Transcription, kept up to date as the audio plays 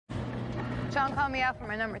Sean called me out for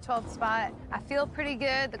my number 12 spot. I feel pretty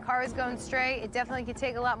good. The car is going straight. It definitely could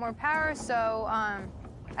take a lot more power, so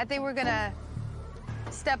I think we're gonna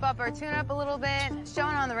step up our tune-up a little bit.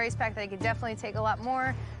 Showing on the race pack that it could definitely take a lot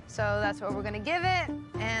more, so that's what we're gonna give it,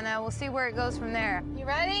 and we'll see where it goes from there. You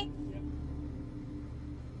ready?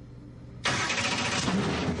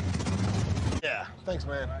 Yeah, thanks,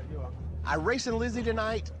 man. I racing Lizzy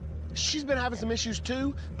tonight. She's been having some issues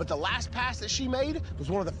too, but the last pass that she made was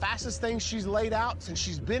one of the fastest things she's laid out since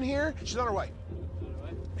she's been here. She's on her way.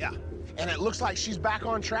 Yeah, and it looks like she's back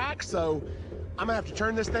on track, so I'm gonna have to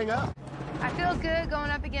turn this thing up. I feel good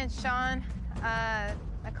going up against Sean.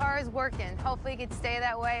 The car is working. Hopefully it could stay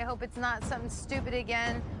that way. I hope it's not something stupid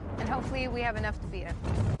again, and hopefully we have enough to beat him.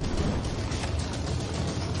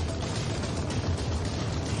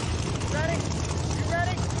 Ready? You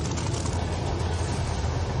ready?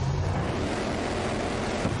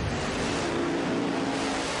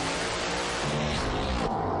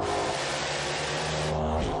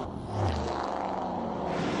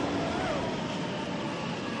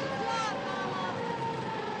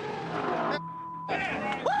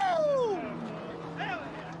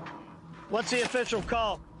 What's the official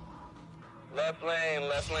call? Left lane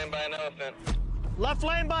by an elephant. Left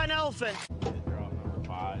lane by an elephant.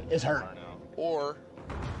 It's hurt. Or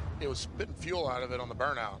it was spitting fuel out of it on the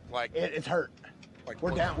burnout. Like It's hurt. Like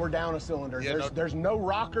We're down a cylinder. Yeah, there's no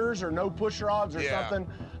rockers or no push rods or something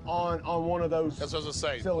on one of those. That's what I was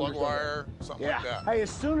gonna say. cylinders Plug wire, something like that. Hey, as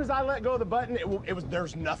soon as I let go of the button,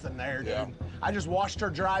 there's nothing there, dude. Yeah. I just watched her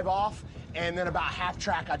drive off, and then about half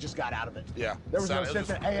track, I just got out of it. Yeah. There was no sense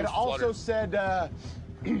in it. Hey, it also said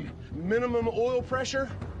minimum oil pressure,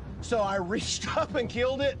 so I reached up and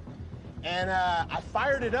killed it, and I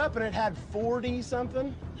fired it up, and it had 40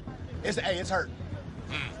 something. It's hurt.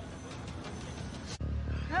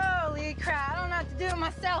 Holy crap, I don't know what to do with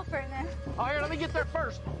myself right now. Oh, here, let me get there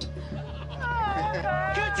first. Good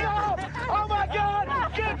job! Oh my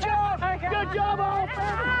God! Good job! Good job, all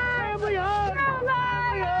family hug!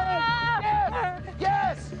 Family hug! Yes!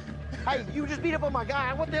 Yes! Hey, you just beat up on my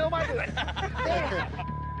guy. What the hell am I doing?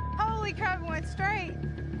 Holy crap, it went straight.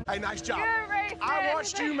 Hey, nice job. Good race, I man.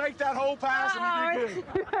 watched you make that whole pass, and you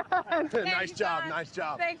did good. Nice job, Sean. nice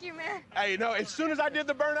job. Thank you, man. Hey, no, as soon as I did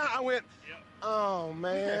the burnout, I went, oh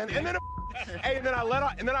man, and then and then I let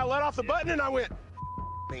off the button, and I went,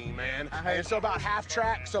 me, man. And so about half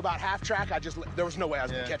track, there was no way I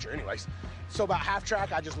was gonna catch her anyways. So about half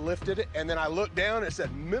track, I just lifted it, and then I looked down, and it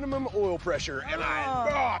said minimum oil pressure, and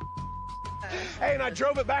hey, and I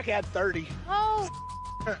drove it back, it had 30. Oh.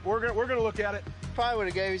 We're gonna look at it. Probably would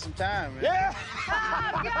have gave you some time, man. Yeah.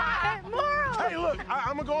 Oh, God, morals. Hey, look,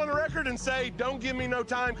 I'm gonna go on the record and say, don't give me no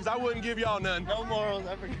time, because I wouldn't give y'all none. No morals,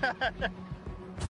 I forgot.